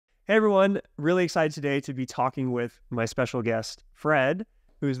Hey everyone, really excited today to be talking with my special guest, Fred,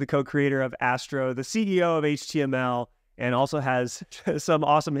 who's the co-creator of Astro, the CEO of HTML, and also has some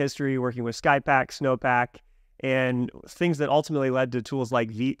awesome history working with Skypack, Snowpack, and things that ultimately led to tools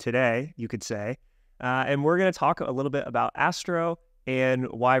like Vite today, you could say. And we're going to talk a little bit about Astro and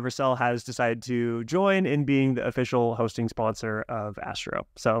why Vercel has decided to join in being the official hosting sponsor of Astro.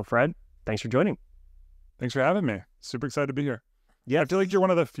 So Fred, thanks for joining. Thanks for having me. Super excited to be here. Yeah, I feel like you're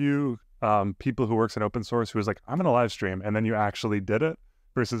one of the few people who works in open source who is like, I'm going to live stream, and then you actually did it.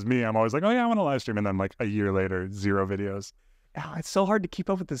 Versus me, I'm always like, oh yeah, I want to live stream, and then like a year later, 0 videos. Oh, it's so hard to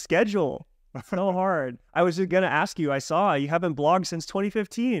keep up with the schedule. So hard. I was going to ask you, I saw you haven't blogged since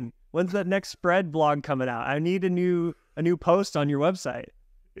 2015. When's that next spread blog coming out? I need a new post on your website.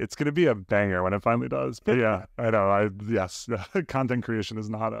 It's going to be a banger when it finally does. But yeah, I know. Yes, content creation is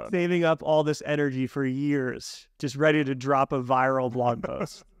not a... Saving up all this energy for years, just ready to drop a viral blog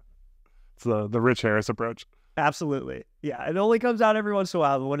post. It's the Rich Harris approach. Absolutely. Yeah, it only comes out every once in a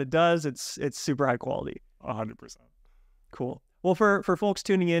while, but when it does, it's super high quality. 100%. Cool. Well, for folks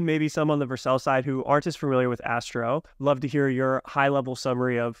tuning in, maybe some on the Vercel side who aren't as familiar with Astro, love to hear your high-level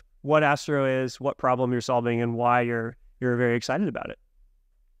summary of what Astro is, what problem you're solving, and why you're very excited about it.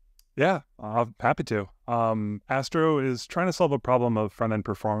 Yeah, I'm happy to. Astro is trying to solve a problem of front-end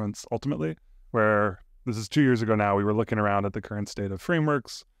performance, ultimately, where this is 2 years ago now. We were looking around at the current state of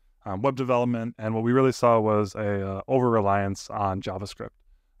frameworks, web development, and what we really saw was a over-reliance on JavaScript,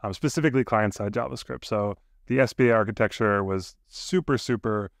 specifically client-side JavaScript. So the SBA architecture was super,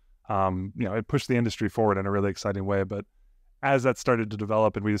 it pushed the industry forward in a really exciting way. But as that started to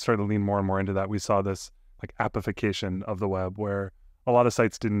develop and we started to lean more and more into that, we saw this like appification of the web where a lot of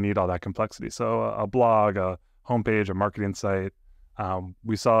sites didn't need all that complexity. So a blog, a homepage, a marketing site,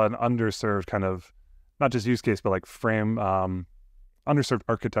 we saw an underserved kind of, not just use case, but like underserved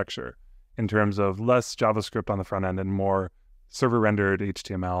architecture in terms of less JavaScript on the front end and more server rendered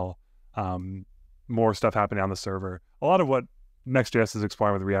HTML, more stuff happening on the server. A lot of what Next.js is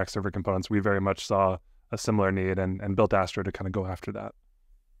exploring with React Server Components, we very much saw a similar need and built Astro to kind of go after that.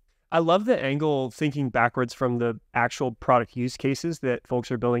 I love the angle thinking backwards from the actual product use cases that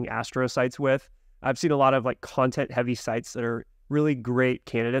folks are building Astro sites with. I've seen a lot of like content heavy sites that are really great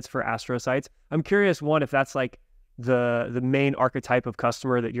candidates for Astro sites. I'm curious, one, if that's like the main archetype of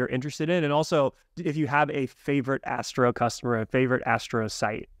customer that you're interested in, and also if you have a favorite Astro customer, a favorite Astro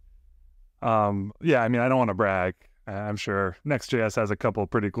site. Yeah, I mean, I don't want to brag. I'm sure Next.js has a couple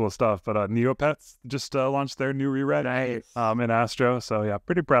pretty cool stuff, but Neopets just launched their new reread in Astro. So yeah,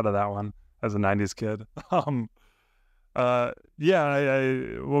 pretty proud of that one as a 90s kid.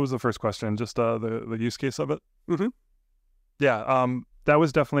 Yeah, what was the first question? Just the use case of it? Mm-hmm. Yeah, that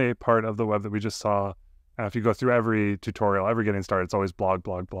was definitely a part of the web that we just saw. If you go through every tutorial, every getting started, it's always blog.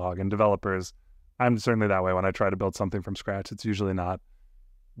 And developers, I'm certainly that way when I try to build something from scratch. It's usually not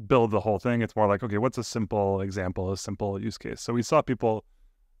build the whole thing. It's more like, okay, what's a simple example, a simple use case? So we saw people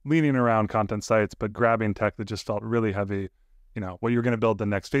leaning around content sites, but grabbing tech that just felt really heavy. You know, what you're going to build the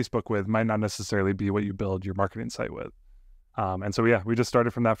next Facebook with might not necessarily be what you build your marketing site with. And so, yeah, we just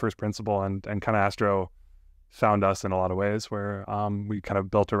started from that first principle and kind of Astro found us in a lot of ways where we kind of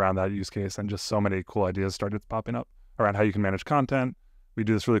built around that use case and just so many cool ideas started popping up around how you can manage content. We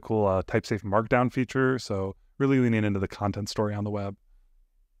do this really cool type-safe markdown feature. So really leaning into the content story on the web.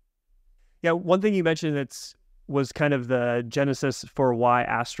 Yeah, one thing you mentioned was kind of the genesis for why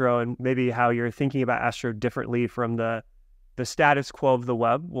Astro and maybe how you're thinking about Astro differently from the status quo of the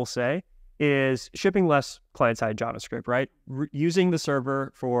web, we'll say, is shipping less client-side JavaScript, right? Using the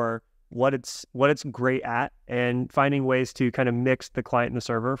server for what it's great at and finding ways to kind of mix the client and the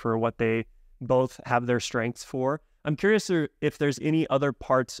server for what they both have their strengths for. I'm curious if there's any other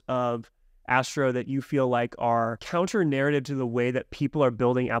parts of Astro that you feel like are counter narrative to the way that people are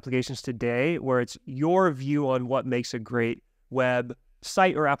building applications today, where it's your view on what makes a great web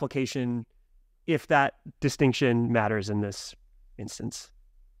site or application, if that distinction matters in this instance.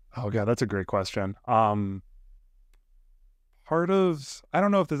 Oh yeah, that's a great question. I don't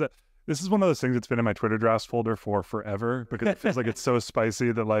know if this is one of those things that's been in my Twitter drafts folder for forever because it feels like it's so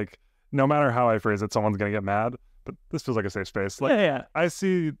spicy that like, no matter how I phrase it, someone's going to get mad, but this feels like a safe space. Like, yeah. I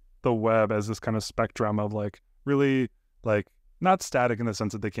see the web as this kind of spectrum of like really like not static in the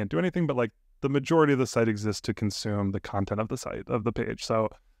sense that they can't do anything, but like the majority of the site exists to consume the content of the site, of the page. So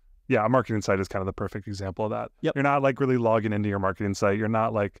yeah, a marketing site is kind of the perfect example of that. Yep. You're not like really logging into your marketing site. You're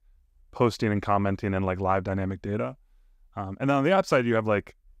not like posting and commenting in like live dynamic data. And then on the app side, you have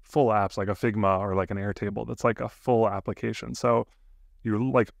like full apps like a Figma or like an Airtable. That's like a full application. So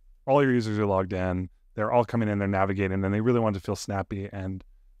you like all your users are logged in. They're all coming in, they're navigating, and they really want to feel snappy and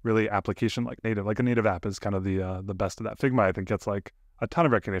really application like native. Like a native app is kind of the best of that. Figma, I think, gets like a ton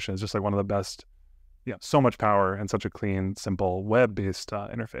of recognition. It's just like one of the best, so much power and such a clean, simple web-based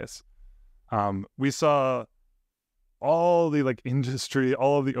interface. We saw all the like industry,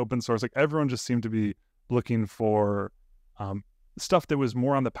 all of the open source, like everyone just seemed to be looking for stuff that was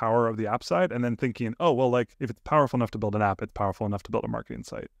more on the power of the app side, and then thinking, oh, well, like if it's powerful enough to build an app, it's powerful enough to build a marketing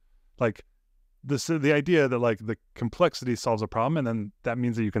site. Like the idea that like the complexity solves a problem, and then that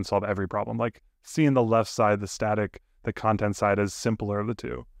means that you can solve every problem. Like seeing the left side, the static, the content side as simpler of the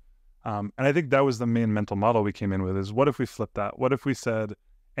two. And I think that was the main mental model we came in with, is what if we flipped that? What if we said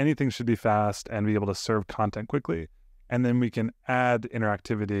anything should be fast and be able to serve content quickly, and then we can add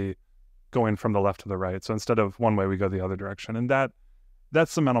interactivity going from the left to the right. So instead of one way, we go the other direction. And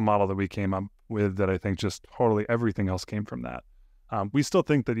that's the mental model that we came up with, that I think just totally everything else came from that. We still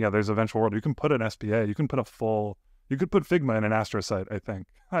think that, there's a eventual world. You can put an SPA, you can put Figma in an Astro site, I think.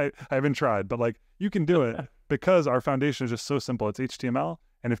 I haven't tried, but like you can do it because our foundation is just so simple. It's HTML.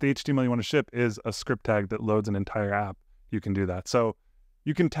 And if the HTML you want to ship is a script tag that loads an entire app, you can do that. So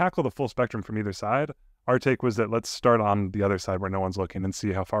you can tackle the full spectrum from either side. Our take was that let's start on the other side where no one's looking and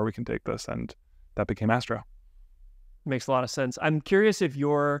see how far we can take this. And that became Astro. Makes a lot of sense. I'm curious if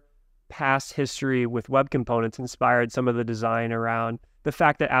your past history with web components inspired some of the design around the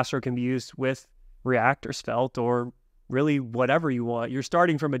fact that Astro can be used with React or Svelte or really whatever you want. You're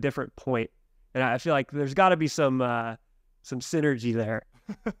starting from a different point. And I feel like there's got to be some synergy there.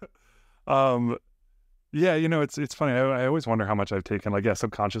 Yeah, it's funny. I always wonder how much I've taken,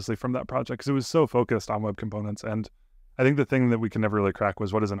 subconsciously from that project, because it was so focused on web components. And I think the thing that we can never really crack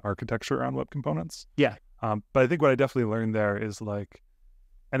was what is an architecture around web components. Yeah. But I think what I definitely learned there is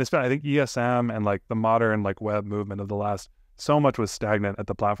and it's I think ESM and like the modern like web movement of the last, so much was stagnant at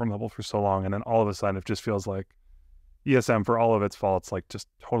the platform level for so long. And then all of a sudden it just feels like ESM, for all of its faults, like just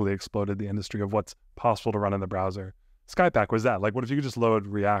totally exploded the industry of what's possible to run in the browser. Skypack was that. Like, what if you could just load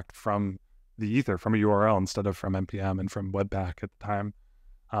React from the ether, from a URL instead of from NPM and from Webpack at the time?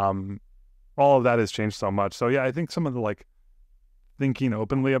 All of that has changed so much. So yeah, I think some of the thinking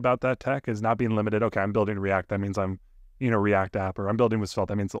openly about that tech is not being limited. Okay, I'm building React. That means I'm React app, or I'm building with Svelte.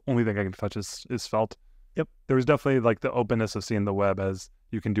 That means the only thing I can touch is Svelte. Yep. There was definitely the openness of seeing the web as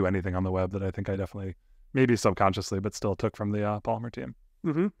you can do anything on the web, that I think I definitely, maybe subconsciously, but still took from the Polymer team.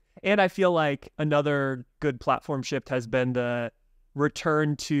 Mm-hmm. And I feel like another good platform shift has been the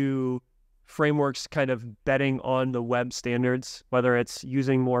return to frameworks kind of betting on the web standards, whether it's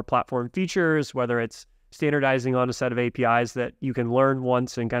using more platform features, whether it's standardizing on a set of APIs that you can learn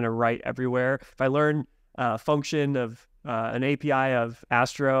once and kind of write everywhere. If I learn a function of an API of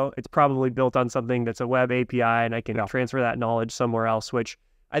Astro, it's probably built on something that's a web API, and I can transfer that knowledge somewhere else, which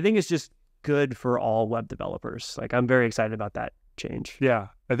I think is just good for all web developers. I'm very excited about that change. Yeah,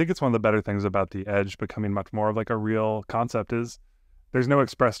 I think it's one of the better things about the Edge becoming much more of a real concept is there's no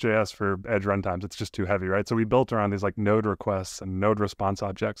Express.js for Edge runtimes. It's just too heavy, right? So we built around these node requests and node response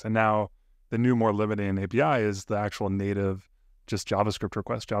objects, and now the new, more limiting API is the actual native just JavaScript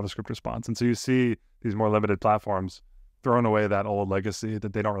request, JavaScript response. And so you see these more limited platforms throwing away that old legacy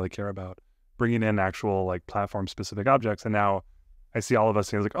that they don't really care about, bringing in actual platform specific objects. And now I see all of us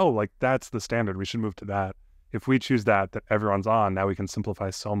saying that's the standard. We should move to that. If we choose that everyone's on, now we can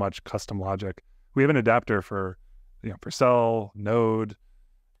simplify so much custom logic. We have an adapter for, Vercel, Node,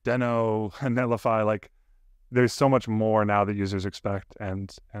 Deno, and Netlify. There's so much more now that users expect.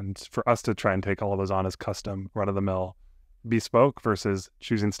 And for us to try and take all of those on as custom, run-of-the-mill, bespoke versus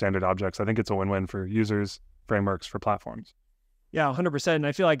choosing standard objects, I think it's a win-win for users, frameworks, for platforms. Yeah, 100%. And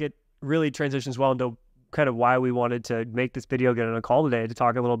I feel like it really transitions well into kind of why we wanted to make this video, get on a call today to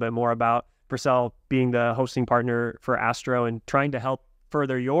talk a little bit more about Vercel being the hosting partner for Astro and trying to help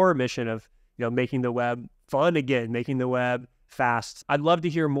further your mission of, making the web fun again, making the web fast. I'd love to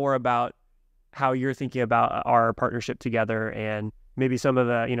hear more about how you're thinking about our partnership together, and maybe some of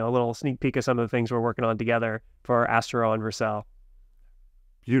the, a little sneak peek of some of the things we're working on together for Astro and Vercel.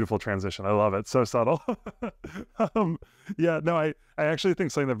 Beautiful transition. I love it. So subtle. I actually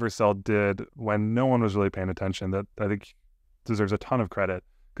think something that Vercel did when no one was really paying attention that I think deserves a ton of credit.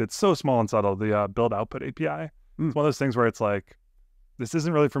 It's so small and subtle. The build output API. It's one of those things where it's this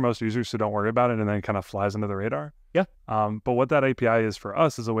isn't really for most users, so don't worry about it, and then it kind of flies under the radar. Yeah. But what that API is for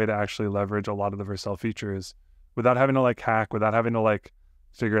us is a way to actually leverage a lot of the Vercel features without having to hack, without having to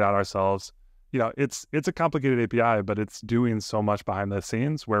figure it out ourselves. It's a complicated API, but it's doing so much behind the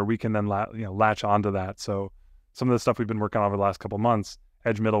scenes where we can then latch onto that. So some of the stuff we've been working on over the last couple of months,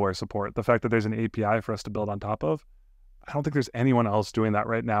 Edge middleware support, the fact that there's an API for us to build on top of, I don't think there's anyone else doing that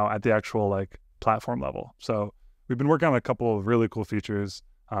right now at the actual platform level. So we've been working on a couple of really cool features.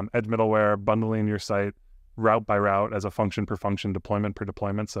 edge middleware, bundling your site route by route as a function per function, deployment per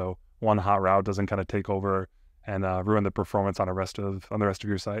deployment. So one hot route doesn't kind of take over and ruin the performance on the rest of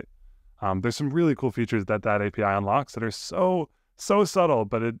your site. There's some really cool features that API unlocks that are so subtle,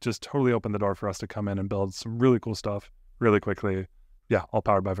 but it just totally opened the door for us to come in and build some really cool stuff really quickly. Yeah, all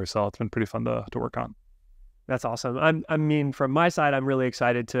powered by Vercel. It's been pretty fun to work on. That's awesome. I mean, from my side, I'm really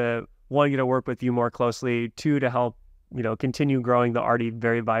excited to, one, get to work with you more closely, two, to help, continue growing the already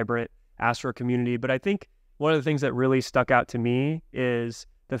very vibrant Astro community. But I think one of the things that really stuck out to me is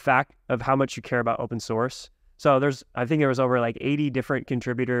the fact of how much you care about open source. So I think there was over like 80 different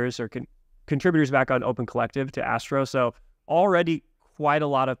contributors or contributors back on Open Collective to Astro. So already quite a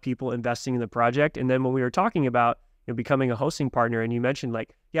lot of people investing in the project. And then when we were talking about becoming a hosting partner, and you mentioned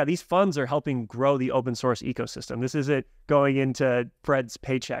like, yeah, these funds are helping grow the open source ecosystem. This isn't going into Fred's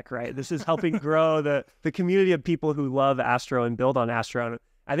paycheck, right? This is helping grow the community of people who love Astro and build on Astro. And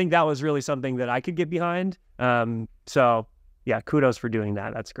I think that was really something that I could get behind. So yeah, kudos for doing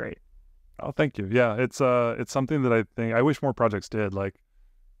that. That's great. Oh, thank you. Yeah, it's something that I think I wish more projects did. Like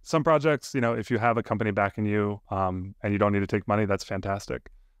some projects, if you have a company backing you and you don't need to take money, that's fantastic.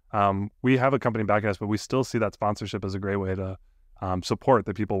 We have a company backing us, but we still see that sponsorship as a great way to support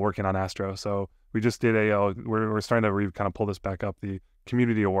the people working on Astro. So we just did we're starting to kind of pull this back up, the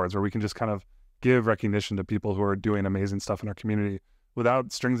community awards, where we can just kind of give recognition to people who are doing amazing stuff in our community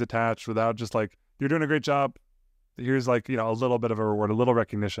without strings attached, without just like, you're doing a great job. Here's like, a little bit of a reward, a little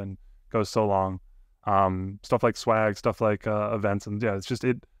recognition goes so long. Stuff like swag, stuff like events. And yeah,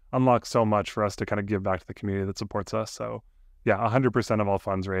 it unlocks so much for us to kind of give back to the community that supports us. So yeah, 100% of all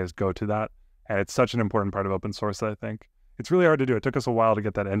funds raised go to that. And it's such an important part of open source that I think it's really hard to do. It took us a while to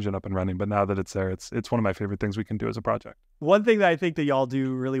get that engine up and running, but now that it's there, it's one of my favorite things we can do as a project. One thing that I think that y'all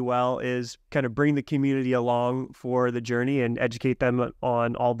do really well is kind of bring the community along for the journey and educate them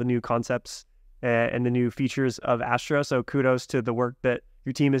on all the new concepts and the new features of Astro. So kudos to the work that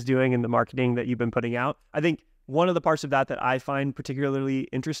your team is doing and the marketing that you've been putting out. I think one of the parts of that I find particularly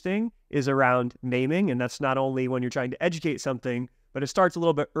interesting is around naming. And that's not only when you're trying to educate something, but it starts a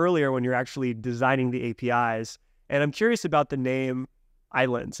little bit earlier when you're actually designing the APIs. And I'm curious about the name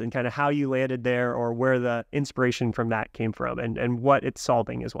Islands and kind of how you landed there, or where the inspiration from that came from, and what it's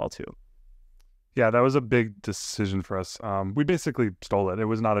solving as well too. Yeah, that was a big decision for us. We basically stole it. It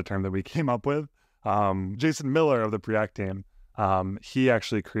was not a term that we came up with. Jason Miller of the Preact team, he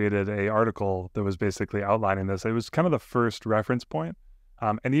actually created an article that was basically outlining this. It was kind of the first reference point.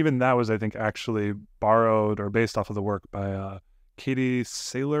 And even that was, I think, actually borrowed or based off of the work by Katie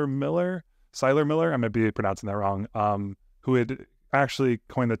Seiler Miller. I might be pronouncing that wrong, who had actually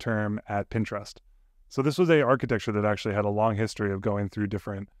coined the term at Pinterest. So this was a architecture that actually had a long history of going through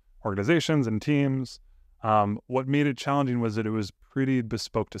different organizations and teams. What made it challenging was that it was pretty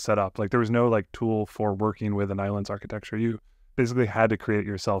bespoke to set up. Like there was no like tool for working with an islands architecture. You basically had to create it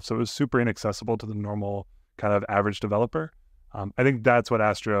yourself. So it was super inaccessible to the normal kind of average developer. I think that's what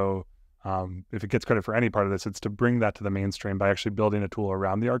Astro, if it gets credit for any part of this, it's to bring that to the mainstream by actually building a tool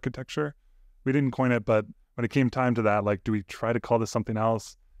around the architecture. We didn't coin it, but when it came time to that, like, do we try to call this something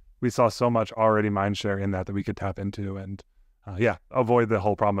else? We saw so much already mindshare in that we could tap into and avoid the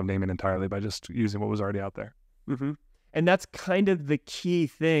whole problem of naming entirely by just using what was already out there. Mm-hmm. And that's kind of the key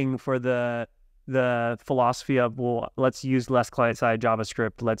thing for the philosophy of, well, let's use less client-side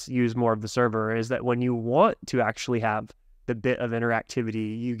JavaScript, let's use more of the server, is that when you want to actually have the bit of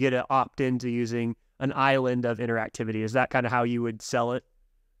interactivity, you get to opt into using an island of interactivity. Is that kind of how you would sell it?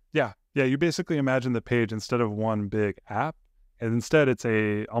 Yeah, you basically imagine the page instead of one big app, and instead it's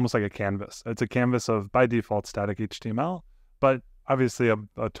almost like a canvas. It's a canvas of, by default, static HTML, but obviously a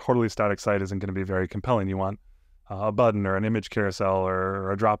totally static site isn't going to be very compelling. You want a button or an image carousel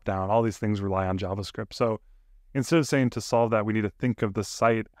or a drop down. All these things rely on JavaScript. So instead of saying to solve that, we need to think of the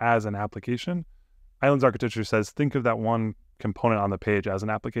site as an application, Islands architecture says, think of that one component on the page as an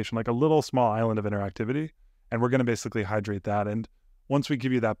application, like a little small island of interactivity, and we're going to basically hydrate that. And once we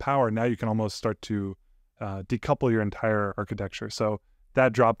give you that power, now you can almost start to decouple your entire architecture. So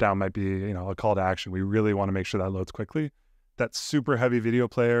that dropdown might be, a call to action. We really want to make sure that loads quickly. That super heavy video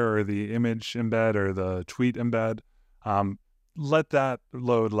player or the image embed or the tweet embed, let that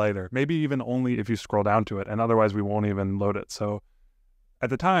load later. Maybe even only if you scroll down to it, and otherwise we won't even load it. So at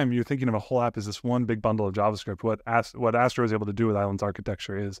the time, you're thinking of a whole app as this one big bundle of JavaScript. What Astro is able to do with Islands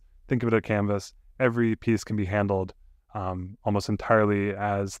architecture is think of it as a canvas. Every piece can be handled almost entirely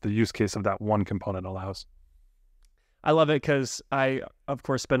as the use case of that one component allows. I love it because I, of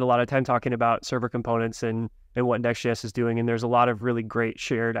course, spend a lot of time talking about server components and what Next.js is doing, and there's a lot of really great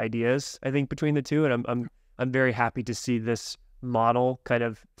shared ideas, I think, between the two, and I'm very happy to see this model kind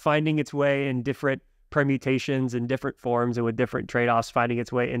of finding its way in different permutations and different forms and with different trade-offs, finding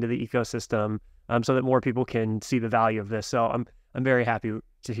its way into the ecosystem, so that more people can see the value of this. So I'm very happy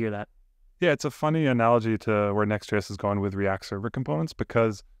to hear that. Yeah, it's a funny analogy to where Next.js is going with React server components,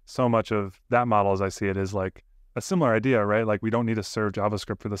 because so much of that model, as I see it, is like a similar idea, right? Like, we don't need to serve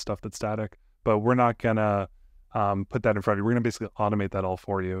JavaScript for the stuff that's static, but we're not gonna put that in front of you. We're gonna basically automate that all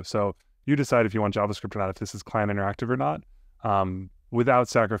for you. So you decide if you want JavaScript or not, if this is client interactive or not, without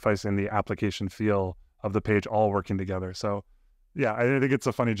sacrificing the application feel of the page all working together. So yeah, I think it's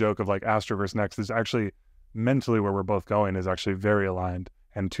a funny joke of like Astro versus Next is actually mentally where we're both going is actually very aligned,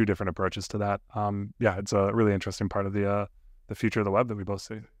 and two different approaches to that. Yeah, it's a really interesting part of the future of the web that we both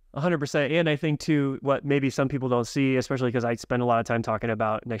see. 100%. And I think too, what maybe some people don't see, especially because I spend a lot of time talking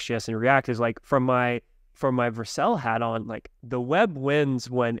about Next.js and React, is like from my Vercel hat on, like the web wins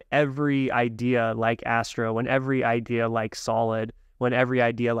when every idea like Astro, when every idea like Solid, when every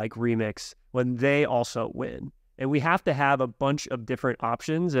idea like Remix, when they also win. And we have to have a bunch of different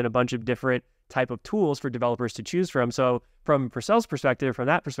options and a bunch of different type of tools for developers to choose from. So from Vercel's perspective, from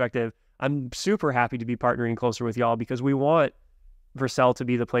that perspective, I'm super happy to be partnering closer with y'all, because we want Vercel to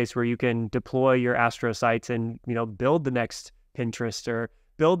be the place where you can deploy your Astro sites and, you know, build the next Pinterest or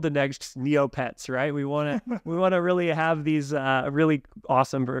build the next Neopets, right? We want to really have these really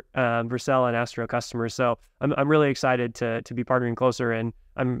awesome Vercel and Astro customers. So I'm really excited to be partnering closer. And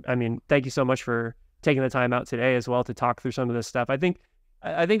I mean, thank you so much for taking the time out today as well to talk through some of this stuff. I think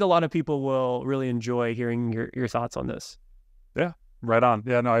a lot of people will really enjoy hearing your thoughts on this. Yeah, right on.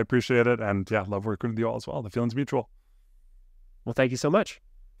 Yeah, no, I appreciate it. And yeah, love working with you all as well. The feeling's mutual. Well, thank you so much.